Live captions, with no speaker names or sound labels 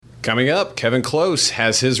Coming up, Kevin Klose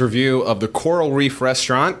has his review of the Coral Reef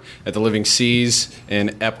restaurant at the Living Seas in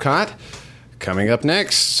Epcot. Coming up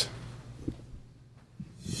next.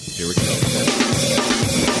 Here we go.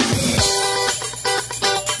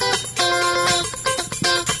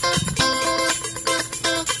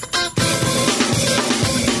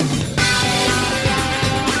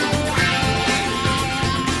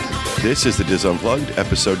 This is the Diz Unplugged,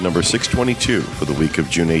 episode number 622 for the week of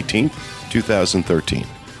June 18th, 2013.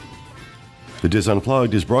 The Diz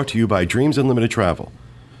Unplugged is brought to you by Dreams Unlimited Travel,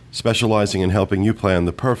 specializing in helping you plan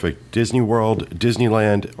the perfect Disney World,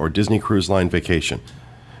 Disneyland, or Disney Cruise Line vacation.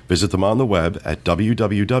 Visit them on the web at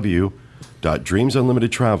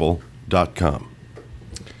www.dreamsunlimitedtravel.com.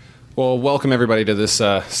 Well, welcome everybody to this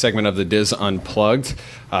segment of the Diz Unplugged.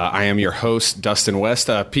 I am your host, Dustin West.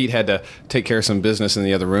 Pete had to take care of some business in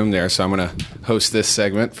the other room there, so I'm going to host this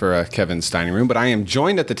segment for Kevin's dining room. But I am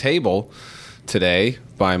joined at the table today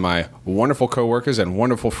by my wonderful coworkers and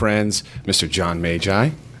wonderful friends, Mr. John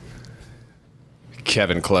Magi,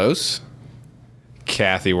 Kevin Klose,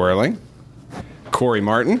 Kathy Whirling, Corey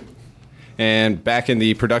Martin, and back in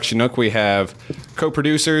the production nook we have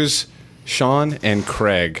co-producers Sean and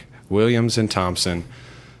Craig, Williams and Thompson,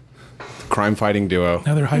 crime-fighting duo.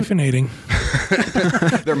 Now they're hyphenating.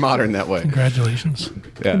 They're modern that way. Congratulations.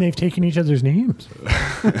 Yeah. And they've taken each other's names.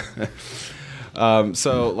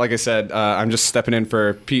 So, like I said, I'm just stepping in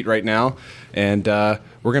for Pete right now, and we're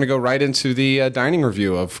going to go right into the dining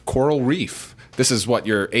review of Coral Reef. This is, what,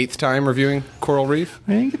 your 8th time reviewing Coral Reef?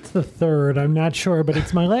 I think it's the 3rd. I'm not sure, but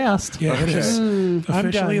it's my last. Yeah, it is.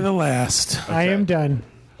 Officially the last. Okay. I am done.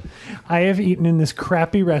 I have eaten in this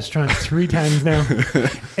crappy restaurant 3 times now,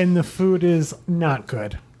 and the food is not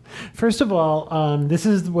good. First of all, this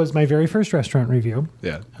was my very first restaurant review.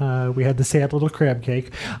 Yeah. We had the sad little crab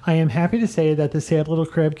cake. I am happy to say that the sad little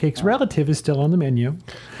crab cake's relative is still on the menu.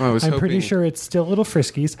 Well, I'm pretty sure it's still Little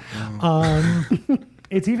Friskies.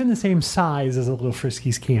 It's even the same size as a Little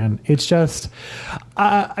Friskies can. It's just,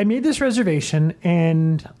 I made this reservation,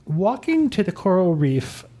 and walking to the Coral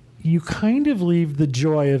Reef, you kind of leave the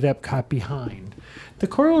joy of Epcot behind. The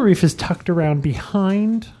Coral Reef is tucked around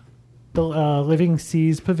behind the Living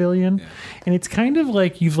Seas Pavilion, and it's kind of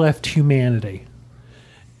like you've left humanity.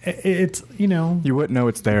 It's, you know... You wouldn't know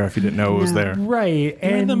it's there if you didn't know it was there. Right.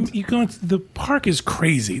 And you go into the park is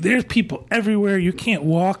crazy. There's people everywhere. You can't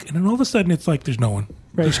walk. And then all of a sudden, it's like there's no one.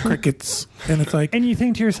 Right. There's crickets. And it's like... And you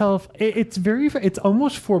think to yourself, it's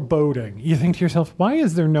almost foreboding. You think to yourself, why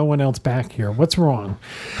is there no one else back here? What's wrong?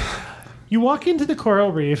 You walk into the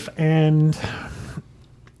Coral Reef, and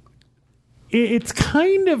it's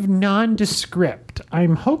kind of nondescript.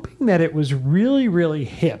 I'm hoping that it was really, really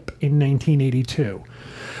hip in 1982.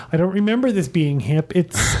 I don't remember this being hip.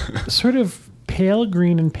 It's sort of pale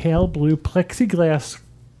green and pale blue plexiglass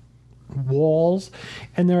walls,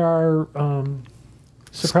 and there are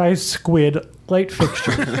surprise squid light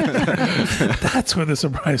fixtures. That's where the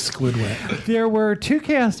surprise squid went. There were 2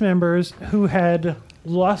 cast members who had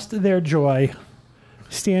lost their joy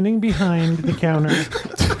standing behind the counter.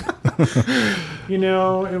 You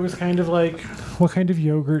know, it was kind of like, what kind of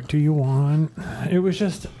yogurt do you want? It was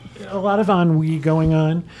just a lot of ennui going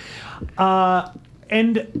on.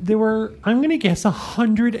 And there were, I'm going to guess,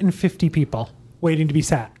 150 people waiting to be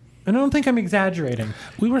sat. And I don't think I'm exaggerating.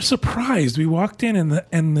 We were surprised. We walked in,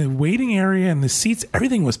 and the waiting area and the seats,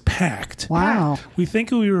 everything was packed. Wow. We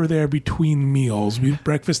think we were there between meals.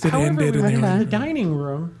 Breakfast had ended. We went and to the dining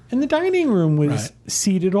room, and the dining room was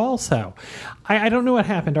seated also. I don't know what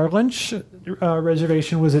happened. Our lunch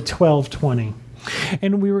reservation was at 12:20,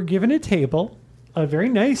 and we were given a table, a very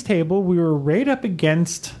nice table. We were right up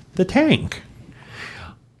against the tank.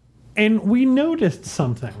 And we noticed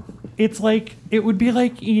something. It's like, it would be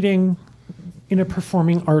like eating in a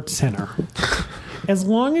performing arts center. As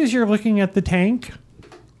long as you're looking at the tank,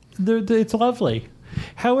 it's lovely.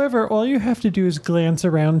 However, all you have to do is glance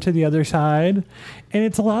around to the other side, and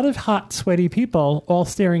it's a lot of hot, sweaty people all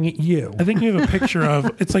staring at you. I think we have a picture of,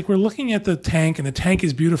 it's like we're looking at the tank, and the tank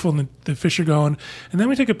is beautiful, and the fish are going, and then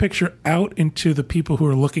we take a picture out into the people who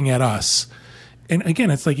are looking at us. And again,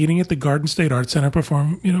 it's like eating at the Garden State Arts Center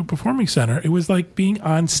performing center. It was like being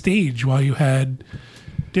on stage while you had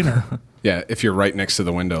dinner. Yeah, if you're right next to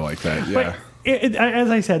the window like that. Yeah. But as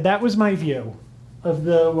I said, that was my view of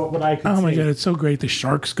what I could see. Oh my God, it's so great. The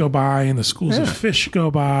sharks go by and the schools of fish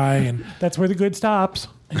go by, and that's where the good stops.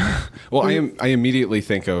 Well, I immediately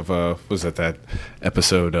think of was it that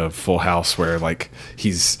episode of Full House where like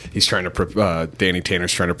he's trying to Danny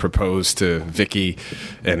Tanner's trying to propose to Vicky,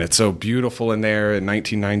 and it's so beautiful in there in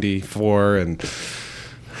 1994, and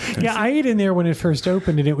Yeah, I ate in there when it first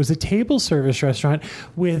opened, and it was a table service restaurant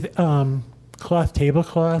with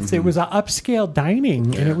tablecloths. It was an upscale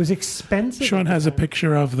dining, and it was expensive. Sean has a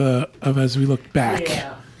picture of as we look back.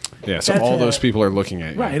 Yeah, so That's all it. those people are looking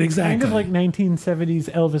at you. Right, exactly. Kind of like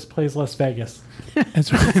 1970s Elvis Plays Las Vegas.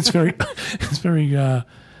 It's very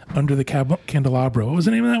Under the Candelabra. What was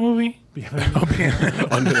the name of that movie?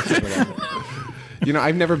 Under the candelabra.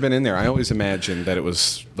 I've never been in there. I always imagined that it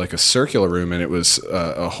was like a circular room and it was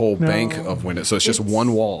a whole bank of windows. So it's just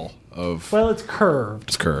one wall of... Well, it's curved.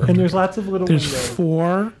 It's curved. And there's lots of little There's windows.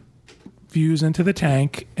 4 views into the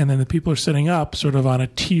tank, and then the people are sitting up sort of on a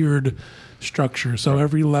tiered structure. So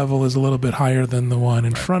every level is a little bit higher than the one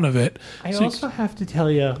in front of it. I So also have to tell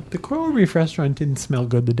you, the Coral Reef restaurant didn't smell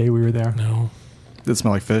good the day we were there. No. Did it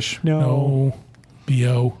smell like fish? No.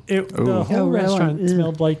 B.O. The whole really? restaurant Ew.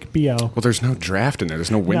 smelled like B.O. Well, there's no draft in there. There's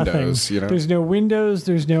no windows, Nothing. There's no windows.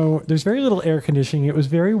 There's very little air conditioning. It was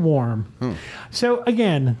very warm. So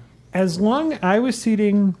again, as long as I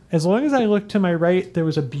looked to my right, there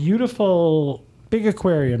was a beautiful big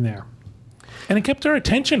aquarium there. And it kept our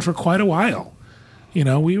attention for quite a while.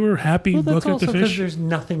 We were happy Well, that's looking at also the because fish. there's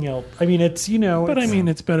nothing else. I mean, it's But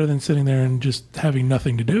it's better than sitting there and just having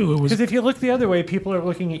nothing to do. It was because if you look the other way, people are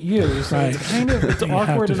looking at you. So Right. it's kind of You have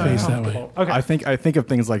awkward to and face that way. uncomfortable. Okay. I think of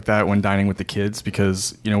things like that when dining with the kids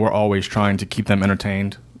because we're always trying to keep them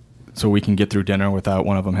entertained, so we can get through dinner without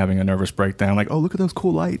one of them having a nervous breakdown. Like, oh, look at those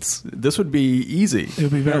cool lights. This would be easy. It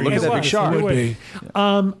would be very look at easy. that big shark. It would be.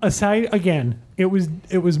 Aside again, it was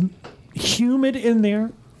humid in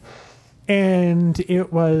there, and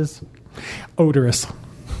it was odorous.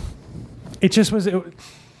 It just was.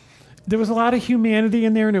 There was a lot of humanity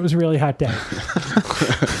in there, and it was a really hot day.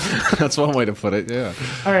 That's one way to put it, yeah.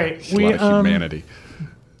 All right, A lot of humanity.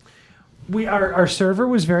 Our server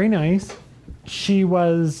was very nice. She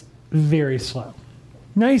was very slow,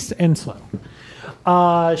 nice and slow.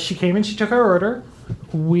 She came and she took our order.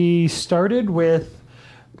 We started with.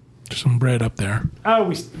 There's some bread up there.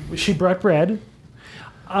 She brought bread.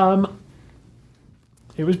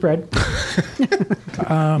 It was bread.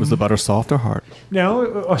 Was the butter soft or hard? No,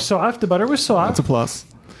 it was soft. The butter was soft. That's a plus.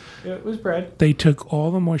 It was bread. They took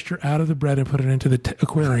all the moisture out of the bread and put it into the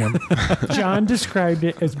aquarium. John described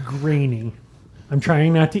it as grainy. I'm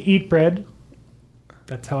trying not to eat bread.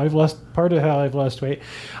 That's how I've lost weight.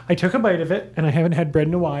 I took a bite of it, and I haven't had bread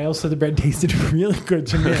in a while, so the bread tasted really good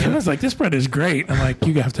to me. I was like, this bread is great. I'm like,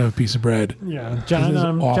 you have to have a piece of bread. Yeah, John. This is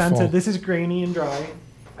John awful. said this is grainy and dry.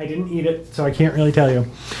 I didn't eat it, so I can't really tell you.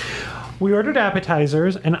 We ordered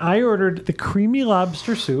appetizers, and I ordered the creamy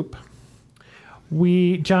lobster soup.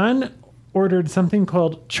 John ordered something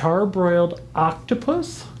called charbroiled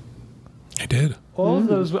octopus. I did. All of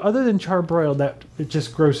those, other than charbroiled, that it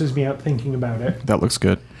just grosses me out thinking about it. That looks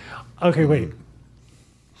good. Okay, wait.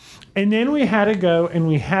 And then we had to go and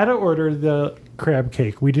we had to order the crab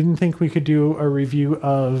cake. We didn't think we could do a review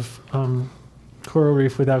of Coral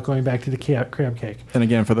Reef without going back to the crab cake. And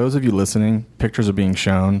again, for those of you listening, pictures are being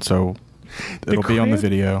shown, so it'll be on the crab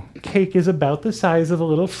video. Cake is about the size of a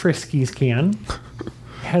little Friskies can.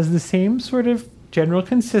 Has the same sort of general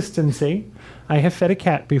consistency. I have fed a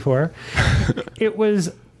cat before. It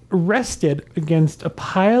was rested against a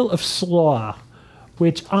pile of slaw,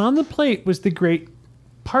 which on the plate was the great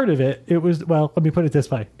part of it. It was, well, let me put it this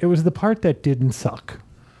way. It was the part that didn't suck.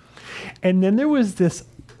 And then there was this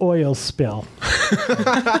oil spill,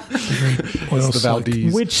 Oil The slick.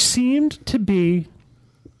 Valdez. which seemed to be,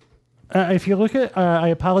 if you look at, I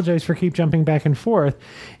apologize for keep jumping back and forth.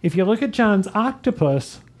 If you look at John's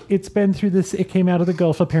octopus, it's been through this, it came out of the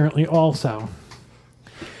Gulf apparently also.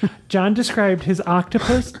 John described his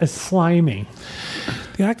octopus as slimy.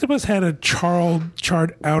 The octopus had a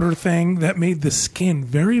charred outer thing that made the skin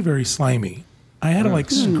very, very slimy. I had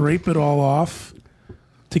to scrape it all off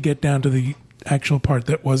to get down to the actual part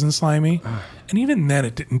that wasn't slimy. And even then,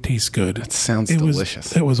 it didn't taste good. That sounds It was-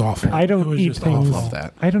 delicious. It was awful. I don't It was eat just things. awful. Love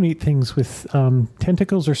that. I don't eat things with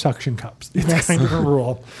tentacles or suction cups. It's kind of a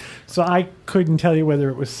rule. So I couldn't tell you whether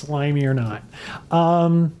it was slimy or not.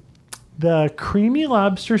 The creamy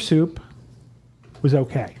lobster soup was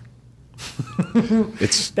okay.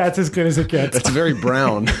 It's That's as good as it gets. It's very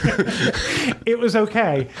brown. It was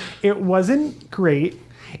okay. It wasn't great.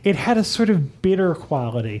 It had a sort of bitter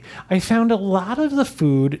quality. I found a lot of the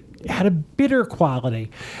food had a bitter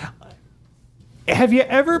quality. Have you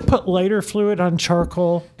ever put lighter fluid on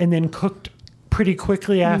charcoal and then cooked pretty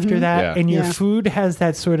quickly after that, Yeah. and your Yeah. food has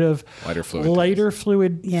that sort of Lighter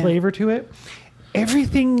fluid Yeah. flavor to it?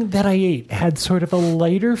 Everything that I ate had sort of a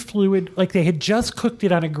lighter fluid, like they had just cooked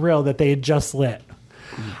it on a grill that they had just lit.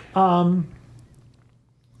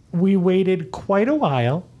 We waited quite a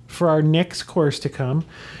while for our next course to come.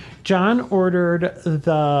 John ordered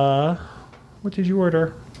what did you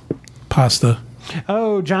order? Pasta.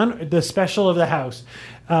 Oh, John, the special of the house.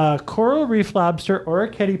 Coral reef lobster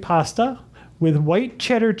orecchiette pasta with white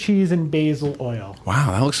cheddar cheese and basil oil.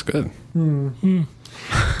 Wow, that looks good.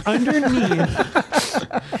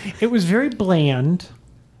 Underneath, it was very bland.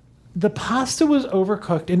 The pasta was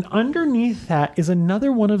overcooked, and underneath that is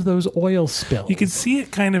another one of those oil spills. You can see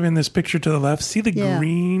it kind of in this picture to the left. See the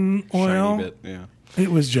green oil? Shiny bit, yeah.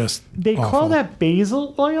 It was just They awful. call that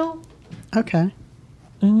basil oil? Okay.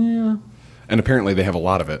 Yeah. And apparently they have a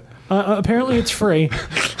lot of it. Apparently it's free.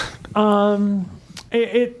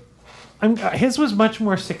 His was much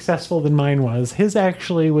more successful than mine was. His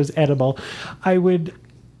actually was edible.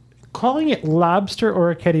 Calling it lobster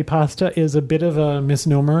orecchiette pasta is a bit of a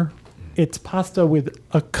misnomer. It's pasta with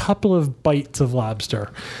a couple of bites of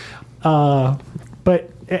lobster.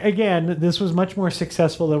 But again, this was much more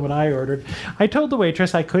successful than what I ordered. I told the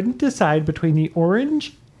waitress I couldn't decide between the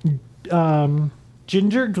orange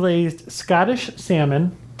ginger glazed Scottish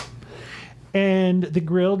salmon and the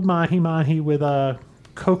grilled mahi-mahi with a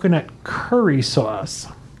coconut curry sauce.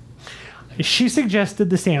 She suggested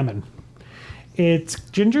the salmon. It's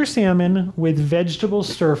ginger salmon with vegetable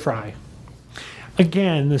stir fry.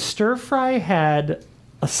 Again, the stir fry had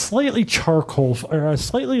a slightly charcoal or a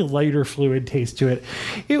slightly lighter fluid taste to it.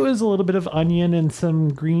 It was a little bit of onion and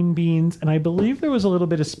some green beans, and I believe there was a little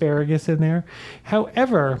bit of asparagus in there.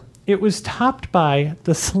 However, it was topped by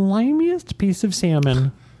the slimiest piece of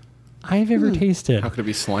salmon I've ever tasted. How could it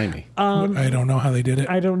be slimy? I don't know how they did it.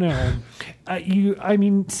 I don't know.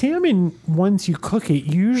 Salmon, once you cook it,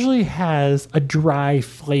 usually has a dry,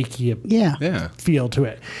 flaky Yeah. feel to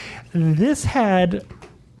it. This had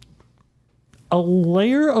a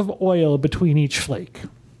layer of oil between each flake.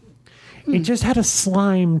 It just had a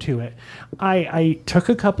slime to it. I took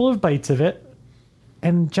a couple of bites of it,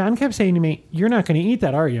 and John kept saying to me, "You're not going to eat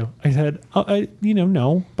that, are you?" I said,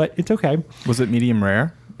 no, but it's okay. Was it medium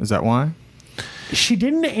rare? Is that why? She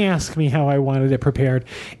didn't ask me how I wanted it prepared.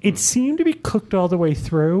 It seemed to be cooked all the way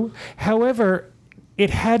through. However, it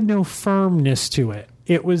had no firmness to it.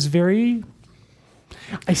 It was very...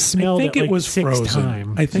 I smelled it like was six frozen.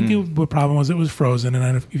 times. I think the problem was it was frozen,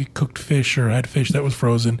 and if you cooked fish or had fish that was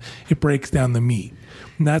frozen, it breaks down the meat.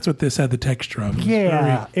 And that's what this had the texture of. It was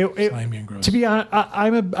very slimy and gross. To be honest,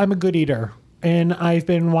 I'm a good eater, and I've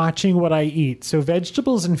been watching what I eat. So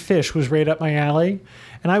vegetables and fish was right up my alley,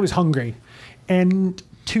 and I was hungry. And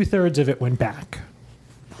 2/3 of it went back,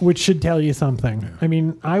 which should tell you something. I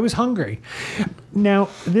mean, I was hungry. Now,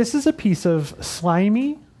 this is a piece of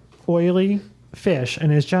slimy, oily fish,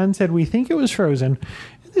 and as John said, we think it was frozen.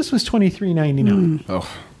 This was $23.99. Oh,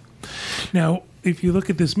 Now, if you look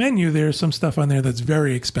at this menu, there's some stuff on there that's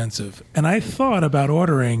very expensive. And I thought about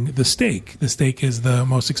ordering the steak. The steak is the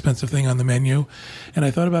most expensive thing on the menu. And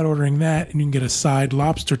I thought about ordering that, and you can get a side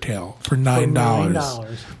lobster tail for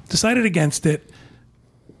 $9. Decided against it.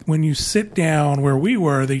 When you sit down where we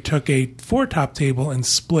were, they took a 4-top table and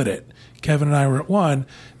split it. Kevin and I were at one.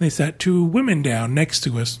 They sat 2 women down next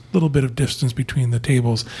to us, a little bit of distance between the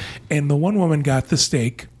tables. And the one woman got the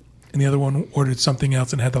steak, and the other one ordered something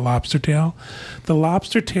else and had the lobster tail. The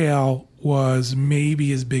lobster tail was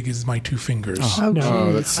maybe as big as my 2 fingers. I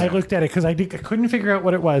looked at it because I couldn't figure out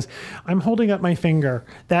what it was. I'm holding up my finger.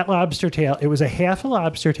 That lobster tail, it was a half a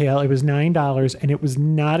lobster tail. It was $9, and it was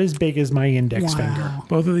not as big as my index finger.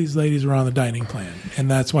 Both of these ladies were on the dining plan, and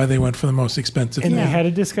that's why they went for the most expensive And thing. they had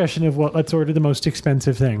a discussion of let's order the most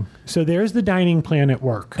expensive thing. So there's the dining plan at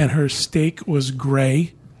work. And her steak was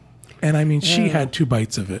gray, and I mean, she had 2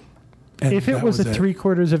 bites of it. And If it that was a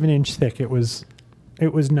 3/4 of an inch thick, it was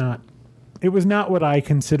not. It was not what I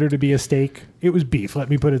consider to be a steak. It was beef. Let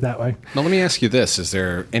me put it that way. now let me ask you this: is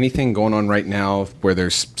there anything going on right now where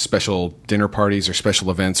there's special dinner parties or special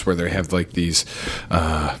events where they have like these,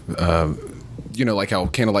 like how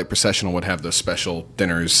Candlelight Processional would have those special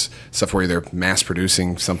dinners, stuff where they're mass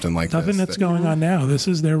producing something like Nothing this? that's going on now. This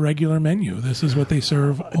is their regular menu. This is what they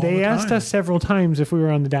serve all They the asked time. us several times if we were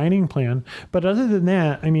on the dining plan, but other than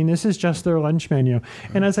that, I mean, this is just their lunch menu.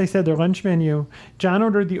 And as I said, their lunch menu, John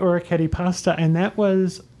ordered the orecchiette pasta, and that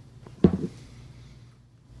was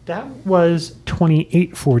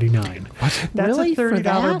 $28.49. What? That's Really? a For $30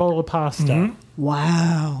 that? bowl of pasta. Mm-hmm.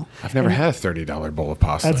 Wow. I've never had a $30 bowl of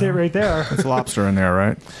pasta. That's it right there. It's lobster in there,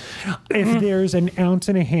 right? If there's an ounce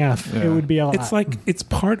and a half, it would be a lot. It's like it's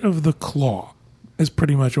part of the claw. Is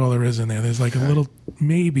pretty much all there is in there. There's like a little,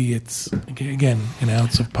 maybe it's again an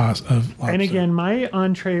ounce of pasta of lobster. And again, my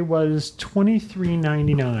entree was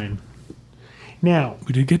 $23.99. Now,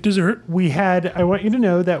 we did get dessert. I want you to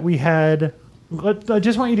know that we had I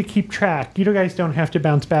just want you to keep track. You guys don't have to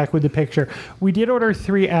bounce back with the picture. We did order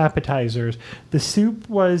 3 appetizers. The soup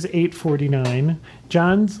was $8.49.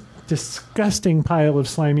 John's disgusting pile of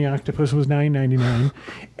slimy octopus was $9.99,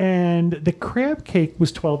 and the crab cake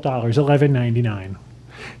was $12, $11.99.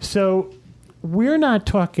 So we're not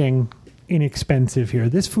talking inexpensive here.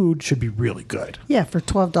 This food should be really good. Yeah, for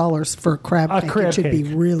 $12 for a crab cake, it should be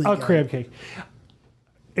really good. A crab cake.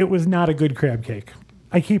 It was not a good crab cake.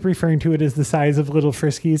 I keep referring to it as the size of Little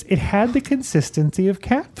Friskies. It had the consistency of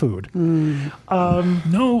cat food.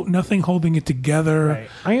 No, nothing holding it together. Right.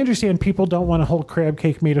 I understand people don't want a whole crab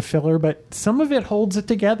cake made of filler, but some of it holds it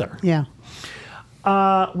together. Yeah.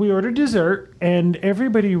 We ordered dessert, and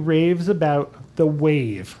everybody raves about the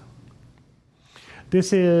wave.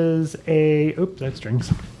 This is that's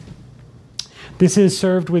drinks. This is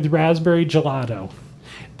served with raspberry gelato.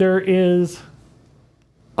 There is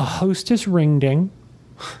a Hostess ring ding.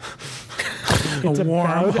 A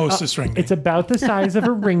warm Hostess ring ding. It's about the size of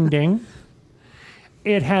a ring ding.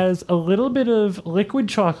 It has a little bit of liquid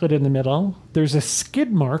chocolate in the middle. There's a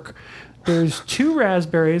skid mark. There's 2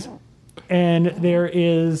 raspberries. And there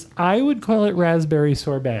is, I would call it raspberry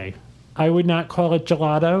sorbet. I would not call it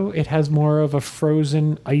gelato. It has more of a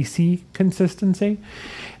frozen, icy consistency.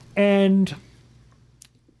 And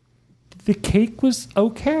the cake was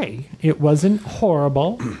okay. It wasn't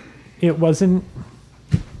horrible. It wasn't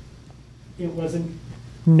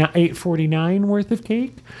not $8.49 worth of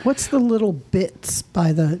cake. What's the little bits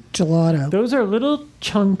by the gelato? Those are little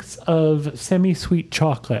chunks of semi-sweet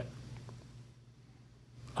chocolate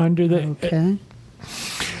under the. Okay.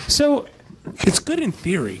 So It's good in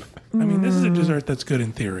theory. I mean, this is a dessert that's good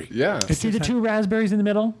in theory. Yeah. It see the just 2 raspberries in the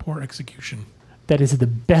middle? had poor execution. That is the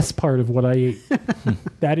best part of what I ate.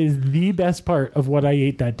 That is the best part of what I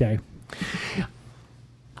ate that day.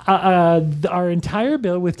 Our entire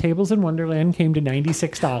bill with Tables in Wonderland came to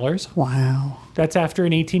 $96. Wow. That's after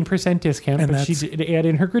an 18% discount, And but she that's- did add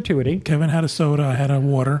in her gratuity. Kevin had a soda. I had a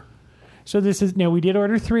water. So this is now we did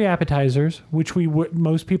order 3 appetizers, which we would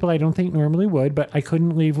most people I don't think normally would, but I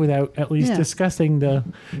couldn't leave without at least Yeah. discussing the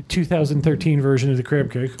 2013 version of the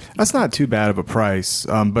crab cake. That's not too bad of a price,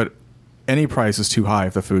 but any price is too high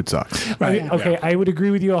if the food sucks. Right. Okay, I would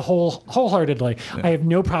agree with you wholeheartedly. I have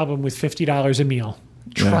no problem with $50 a meal.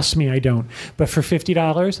 Trust me, I don't. But for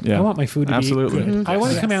 $50, Yeah. I want my food to Absolutely. be good. I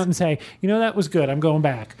want to come out and say, that was good. I'm going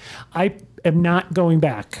back. I am not going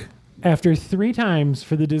back. After 3 times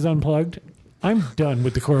for the Diz Unplugged, I'm done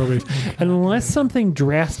with the coral reef. Unless something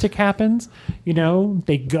drastic happens,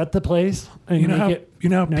 they gut the place and You know make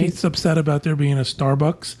how it nice. Pete's upset about there being a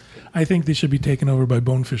Starbucks? I think they should be taken over by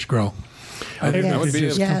Bonefish Grill. I think Yes. they would could be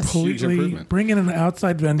just a huge completely improvement. bring in an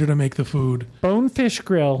outside vendor to make the food. Bonefish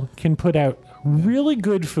Grill can put out really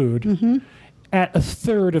good food at a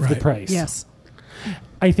third of the Right. price. Yes.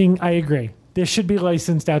 I think I agree. This should be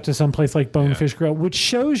licensed out to some place like Bonefish Grill, which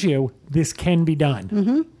shows you this can be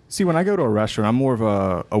done. See, when I go to a restaurant, I'm more of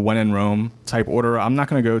a when in Rome type order. I'm not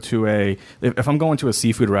going to go to if I'm going to a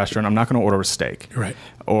seafood restaurant, I'm not going to order a steak. Right.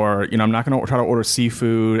 Or, I'm not going to try to order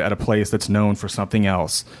seafood at a place that's known for something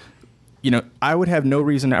else. I would have no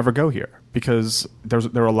reason to ever go here because there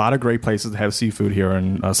are a lot of great places that have seafood here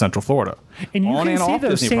in Central Florida. And you On can see off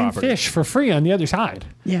those Disney same property. fish for free on the other side.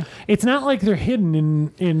 Yeah. It's not like they're hidden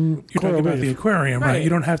in You're Coral talking about Reef. the aquarium, right? Right. You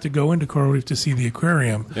don't have to go into Coral Reef to see the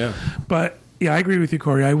aquarium. Yeah. But yeah, I agree with you,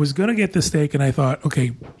 Corey. I was going to get the steak, and I thought,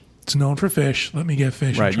 okay, it's known for fish. Let me get fish.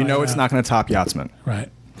 and Right. try it It's out. not going to top Yachtsman. Right.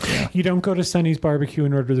 You don't go to Sonny's Barbecue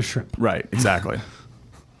and order the shrimp. Right. Exactly.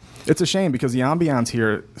 It's a shame because the ambiance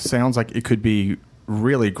here sounds like it could be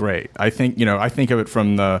really great. I think of it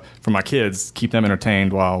from my kids, keep them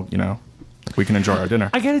entertained while we can enjoy our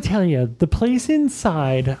dinner. I got to tell you, the place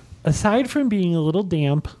inside, aside from being a little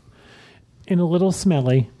damp and a little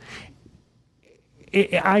smelly,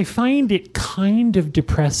 I find it kind of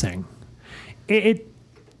depressing.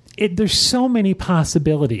 There's so many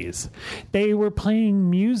possibilities. They were playing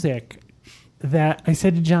music that I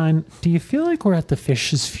said to John, do you feel like we're at the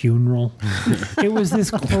fish's funeral? It was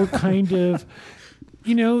this quote kind of,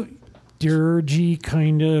 dirgy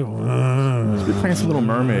kind of. We're playing some Little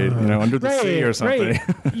Mermaid, under the sea or something.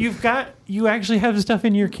 Right. You actually have stuff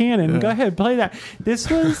in your canon. Go ahead, play that. This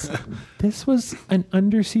was an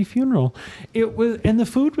undersea funeral. It was, and the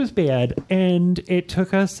food was bad, and it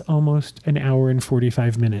took us almost an hour and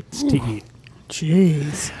 45 minutes to eat.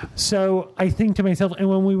 Jeez. So I think to myself, and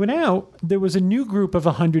when we went out, there was a new group of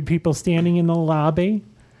 100 people standing in the lobby.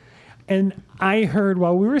 And I heard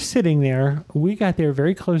while we were sitting there, we got there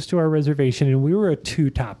very close to our reservation, and we were a 2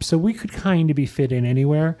 top, so we could kind of be fit in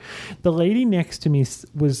anywhere. The lady next to me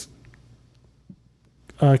was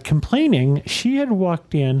complaining. She had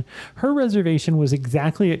walked in. Her reservation was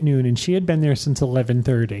exactly at noon, and she had been there since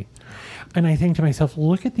 11:30. And I think to myself,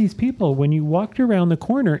 look at these people. When you walked around the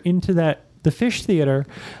corner into the fish theater,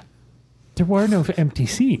 there were no empty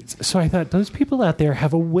seats. So I thought, those people out there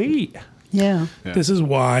have a wait. Yeah. This is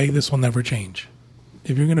why this will never change.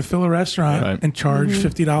 If you're going to fill a restaurant and charge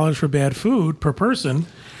 $50 for bad food per person,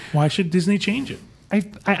 why should Disney change it?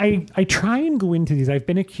 I try and go into these. I've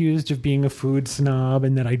been accused of being a food snob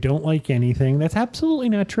and that I don't like anything. That's absolutely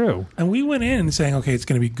not true. And we went in saying, okay, it's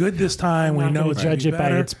going to be good this time. We know it's judge it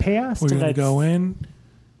by its past. We're going to go in.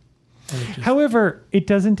 However, it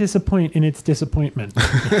doesn't disappoint in its disappointment.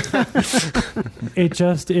 It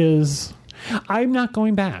just is. I'm not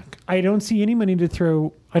going back. I don't see any money to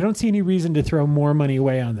throw. I don't see any reason to throw more money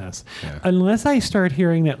away on this. Yeah. Unless I start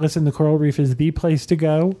hearing that, listen, the Coral Reef is the place to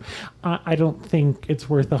go, I don't think it's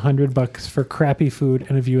worth $100 for crappy food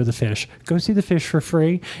and a view of the fish. Go see the fish for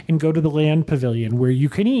free and go to the land pavilion where you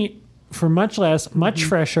can eat for much less, much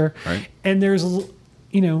fresher. Right. And there's,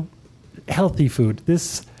 healthy food.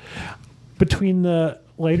 This, between the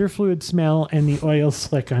lighter fluid smell and the oil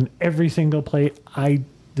slick on every single plate,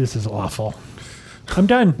 this is awful. I'm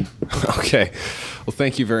done. Okay. Well,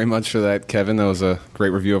 thank you very much for that, Kevin. That was a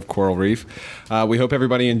great review of Coral Reef. We hope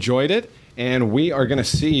everybody enjoyed it, and we are going to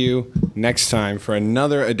see you next time for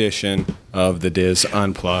another edition of the Diz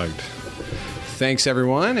Unplugged. Thanks,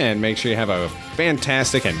 everyone, and make sure you have a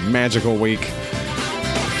fantastic and magical week.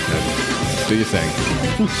 Do your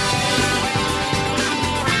thing.